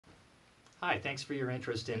Hi, thanks for your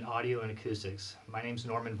interest in audio and acoustics. My name's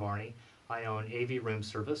Norman Varney. I own AV Room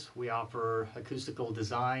Service. We offer acoustical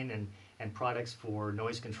design and products for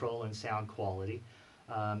noise control and sound quality.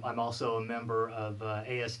 I'm also a member of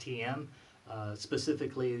ASTM,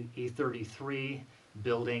 specifically E33,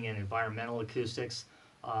 Building and Environmental Acoustics.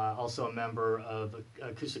 Also a member of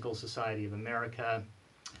Acoustical Society of America,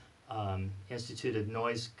 Institute of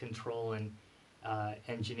Noise Control and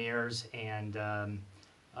Engineers, and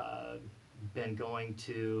been going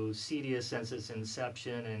to CEDIA since its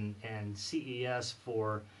inception, and CES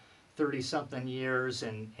for 30-something years,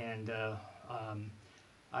 and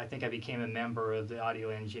I think I became a member of the Audio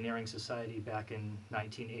Engineering Society back in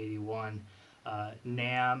 1981,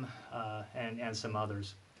 NAM, and some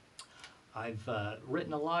others. I've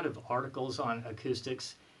written a lot of articles on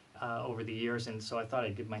acoustics over the years, and so I thought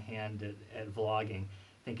I'd give my hand at vlogging,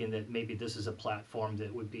 thinking that maybe this is a platform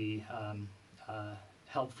that would be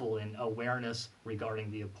helpful in awareness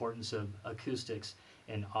regarding the importance of acoustics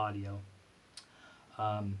in audio.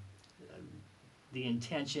 The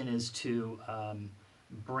intention is to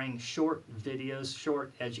bring short videos,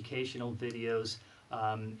 short educational videos,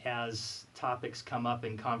 as topics come up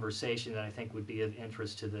in conversation that I think would be of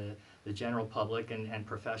interest to the general public and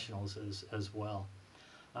professionals as well.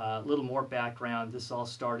 A little more background: this all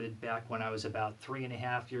started back when I was about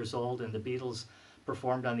 3.5 years old, and the Beatles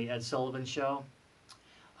performed on the Ed Sullivan Show.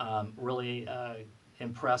 Really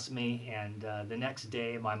impressed me, and the next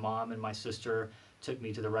day my mom and my sister took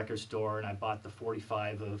me to the record store, and I bought the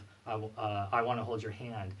 45 of I Want to Hold Your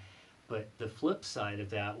Hand. But the flip side of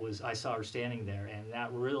that was I saw her standing there, and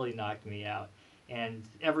that really knocked me out. And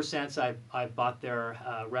ever since I've bought their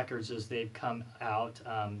records as they've come out.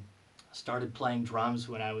 Started playing drums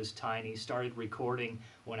when I was tiny, started recording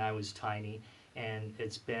when I was tiny, and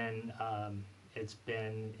it's been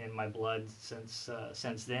in my blood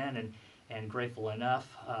since then, and grateful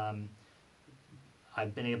enough,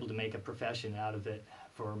 I've been able to make a profession out of it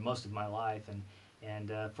for most of my life,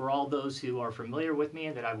 and for all those who are familiar with me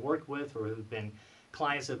and that I've worked with or who've been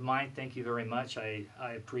clients of mine, thank you very much. I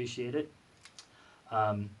appreciate it.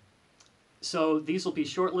 So these will be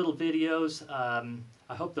short little videos.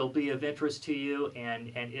 I hope they'll be of interest to you,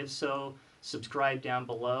 and if so, subscribe down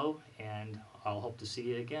below, and I'll hope to see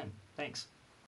you again. Thanks.